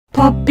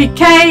Poppy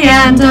K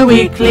and her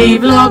weekly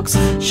vlogs,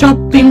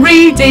 shopping,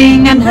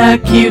 reading and her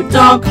cute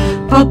dog.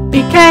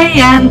 Poppy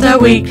K and her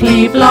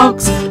weekly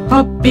vlogs.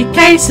 Poppy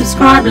K,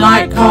 subscribe,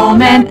 like,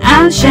 comment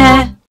and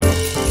share.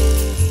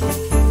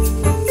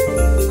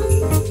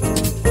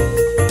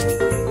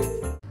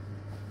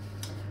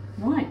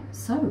 Right,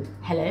 so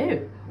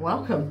hello,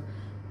 welcome.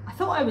 I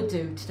thought I would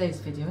do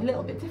today's video a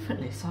little bit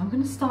differently, so I'm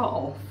going to start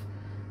off.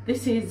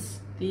 This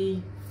is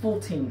the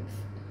 14th,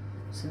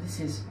 so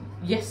this is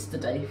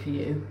yesterday for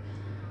you,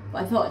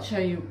 but I thought I'd show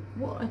you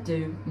what I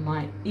do in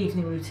my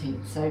evening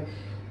routine. So,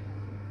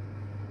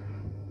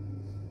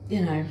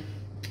 you know,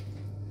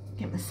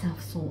 get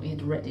myself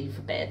sorted, ready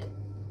for bed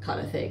kind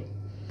of thing.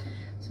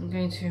 So I'm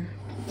going to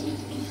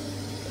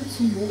put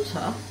some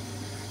water,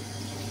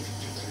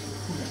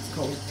 it's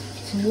cold,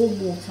 some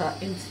warm water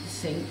into the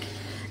sink.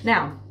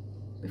 Now,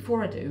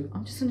 before I do,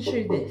 I'm just going to show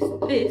you this.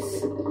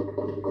 This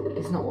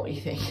is not what you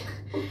think.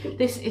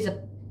 This is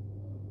a,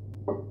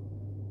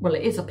 well,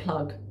 it is a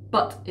plug,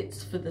 but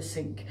it's for the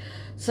sink.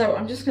 So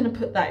I'm just going to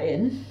put that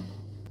in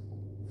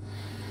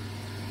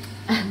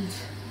and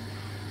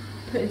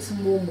put in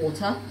some warm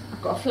water.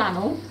 I've got a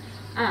flannel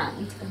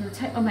and I'm going to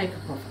take my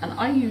makeup off, and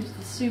I use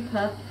the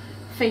Super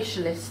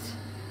Facialist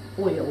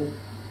oil.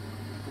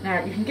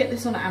 Now you can get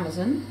this on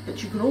Amazon,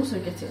 but you can also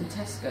get it in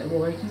Tesco,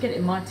 or you can get it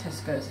in my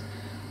Tesco's.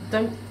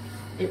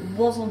 It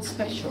was on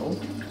special.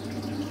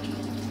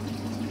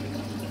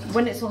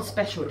 When it's on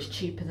special, it's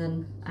cheaper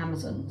than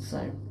Amazon.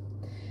 So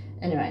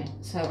anyway,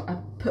 so I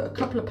put a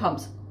couple of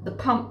pumps. The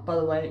pump, by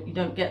the way, you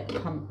don't get the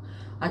pump.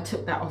 I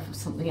took that off of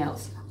something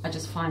else. I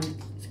just find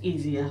it's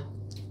easier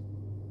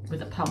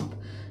with a pump.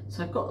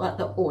 So I've got like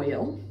the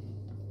oil.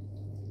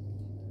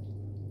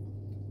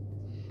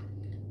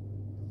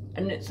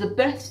 And it's the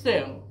best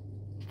thing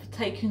for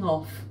taking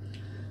off,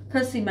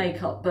 firstly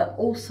makeup, but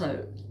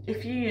also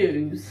if you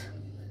use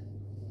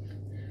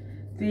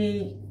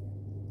the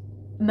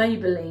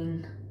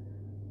Maybelline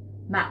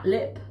matte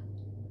lip,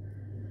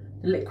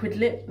 the liquid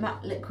lip,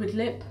 matte liquid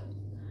lip,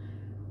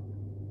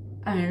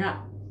 and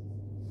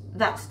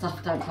that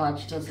stuff don't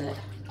budge, does it?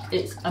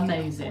 It's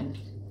amazing.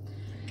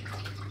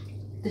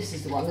 This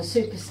is the one, the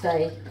Super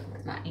Stay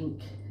matte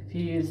ink. If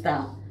you use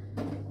that,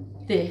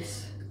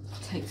 this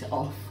takes it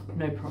off,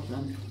 no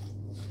problem.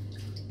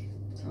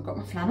 So I've got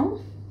my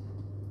flannel.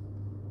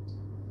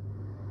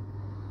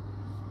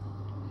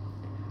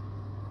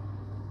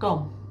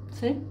 Gone,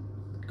 see?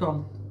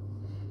 Gone.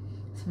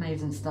 It's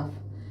amazing stuff.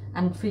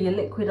 And for your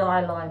liquid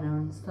eyeliner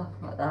and stuff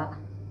like that.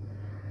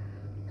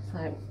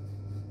 So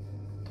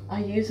I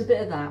use a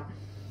bit of that.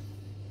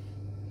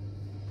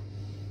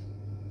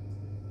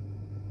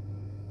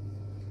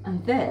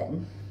 And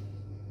then,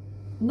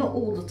 not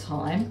all the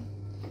time,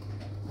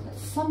 but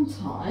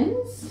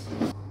sometimes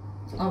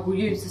I will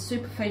use the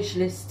Super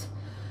Facialist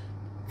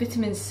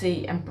Vitamin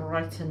C and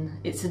Brighten.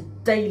 It's a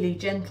daily,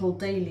 gentle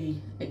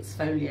daily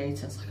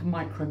exfoliator. It's like a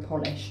micro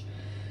polish,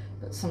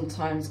 but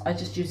sometimes I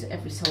just use it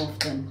every so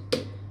often,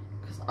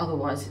 because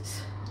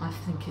otherwise I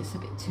think it's a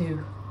bit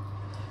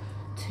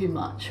too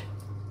much.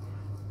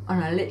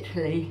 And I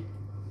literally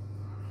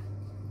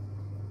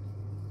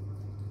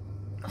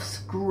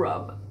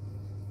scrub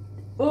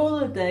all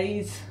the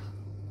days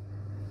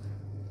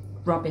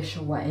rubbish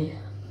away.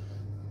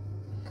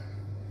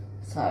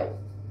 So,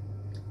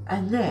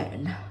 and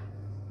then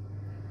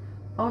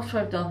after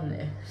I've done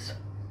this,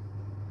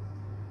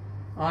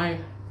 I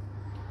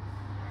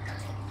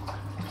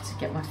have to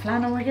get my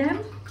flannel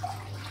again,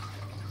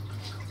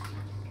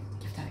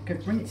 give that a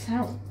good rinse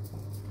out,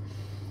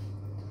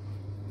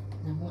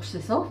 and then wash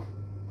this off.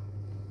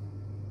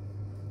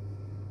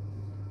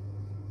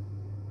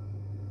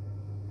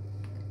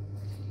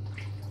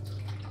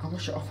 I'll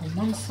wash it off on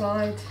one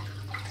side.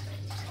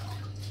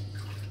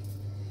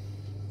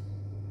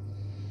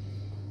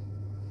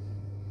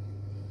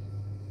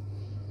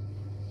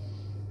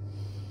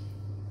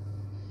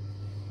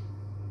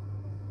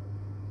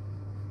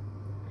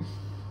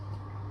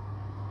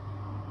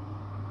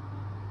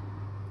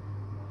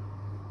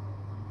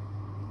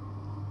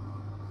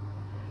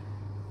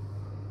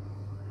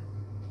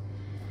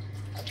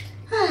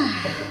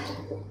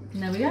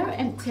 There we go,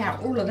 empty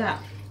out all of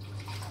that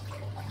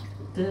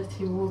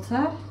dirty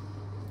water,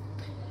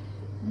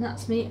 and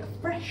that's me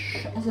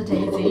fresh as a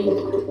daisy.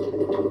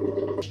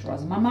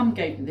 Moisturiser. My mum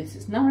gave me this.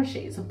 It's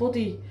nourishing. It's a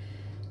body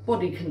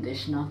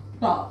conditioner,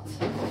 but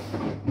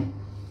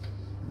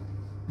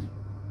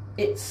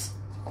it's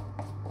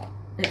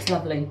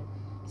lovely.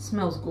 It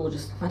smells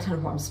gorgeous. I don't know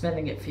why I'm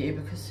smelling it for you,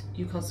 because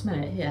you can't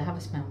smell it. Here, have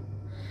a smell.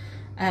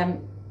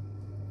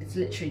 It's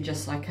literally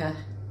just like a,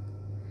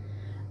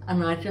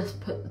 and I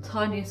just put the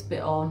tiniest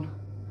bit on,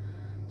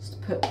 just to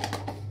put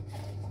a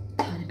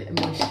tiny bit of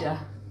moisture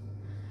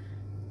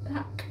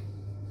back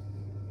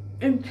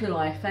into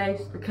my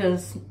face,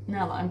 because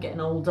now that I'm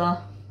getting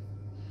older,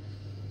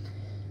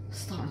 it's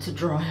starting to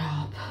dry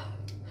up.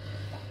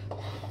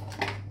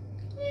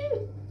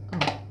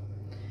 Oh,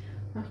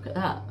 look at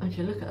that. Would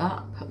you look at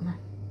that? Put my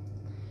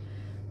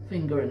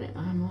finger in it.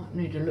 I might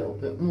need a little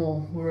bit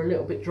more. We're a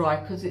little bit dry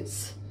because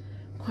it's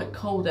quite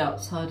cold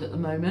outside at the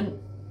moment.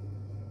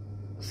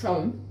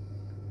 So,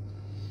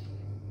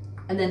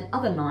 and then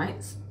other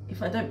nights,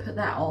 if I don't put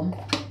that on,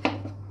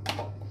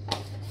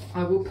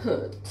 I will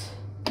put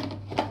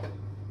a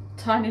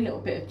tiny little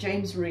bit of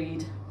James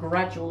Reed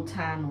Gradual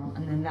Tan on,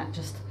 and then that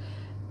just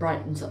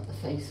brightens up the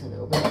face a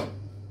little bit.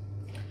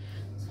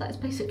 So that's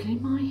basically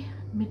my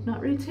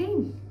midnight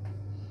routine.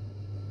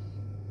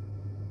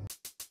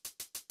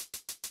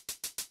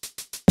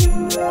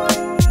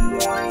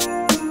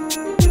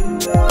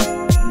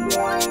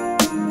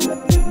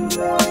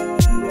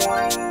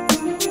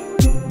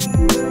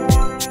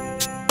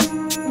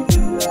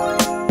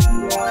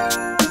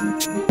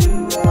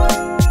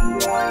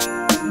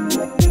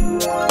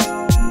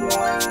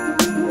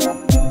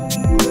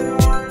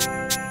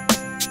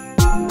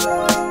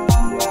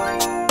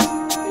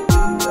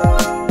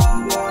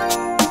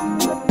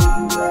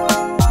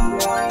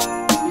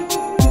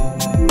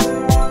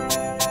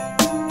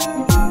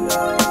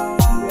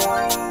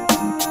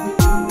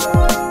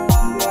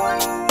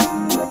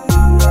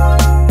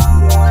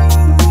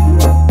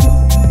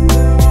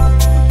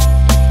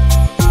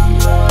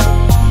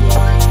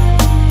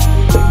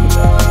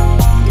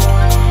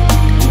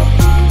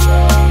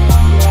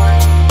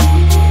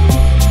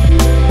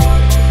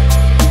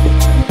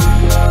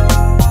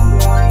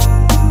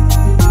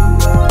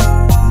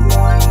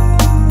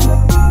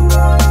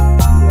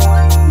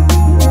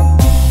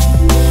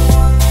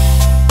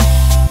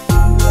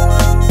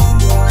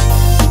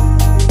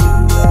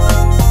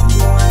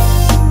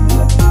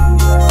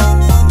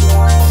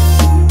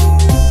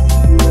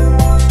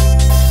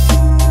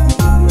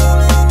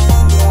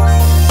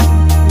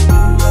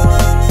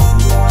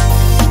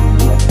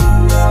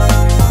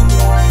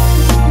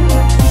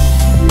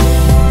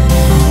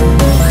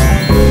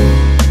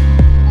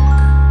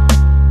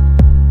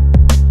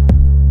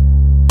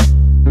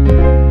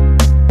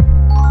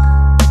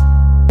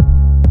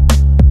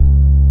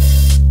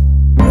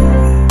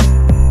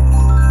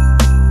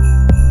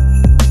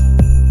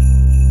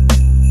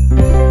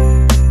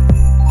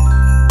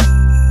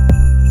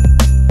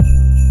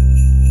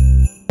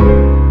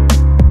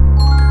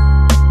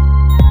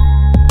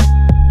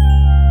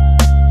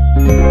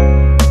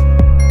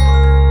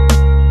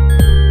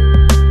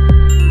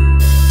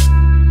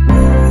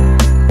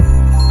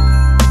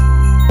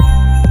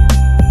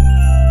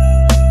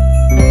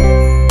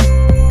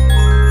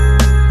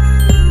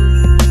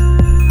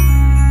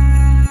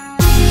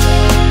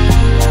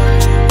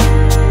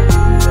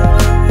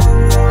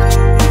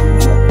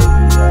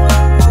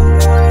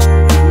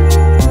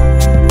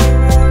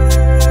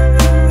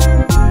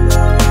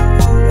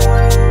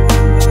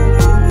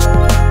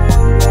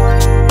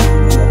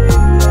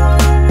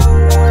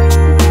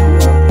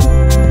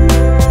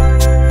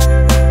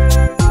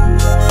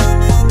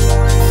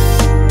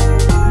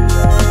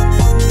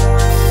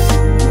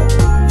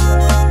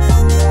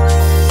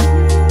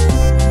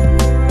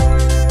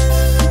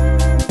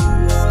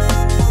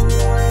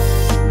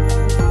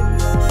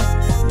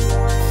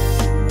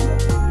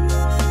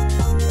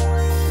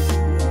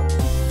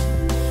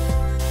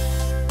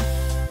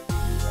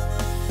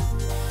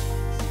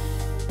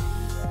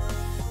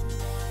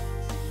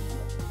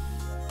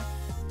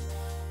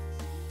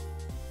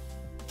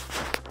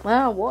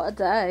 Wow, what a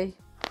day.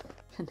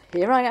 And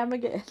here I am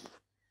again.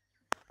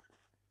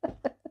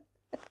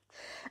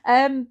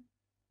 I'm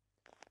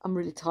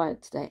really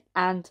tired today.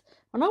 And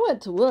when I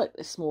went to work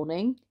this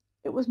morning,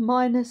 it was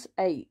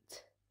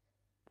 -8.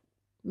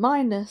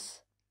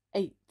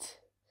 -8.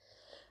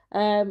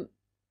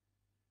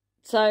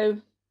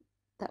 So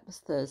that was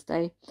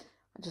Thursday.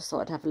 I just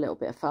thought I'd have a little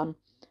bit of fun.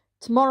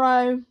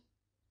 Tomorrow,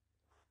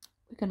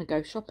 we're going to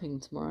go shopping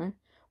tomorrow.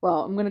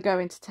 Well, I'm going to go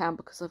into town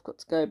because I've got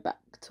to go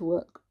back to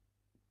work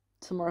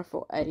tomorrow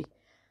for a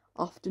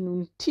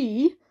afternoon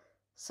tea.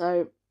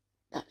 So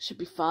that should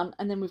be fun.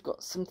 And then we've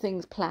got some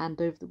things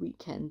planned over the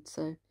weekend.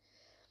 So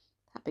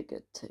that'd be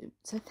good too.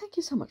 So thank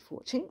you so much for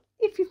watching.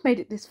 If you've made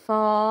it this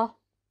far,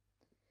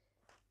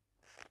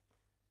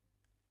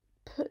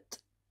 put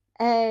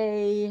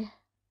a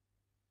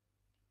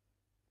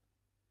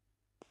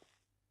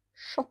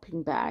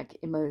shopping bag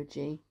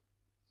emoji.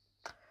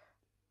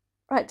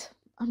 Right,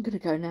 I'm going to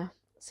go now.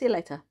 See you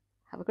later.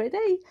 Have a great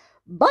day.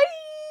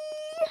 Bye.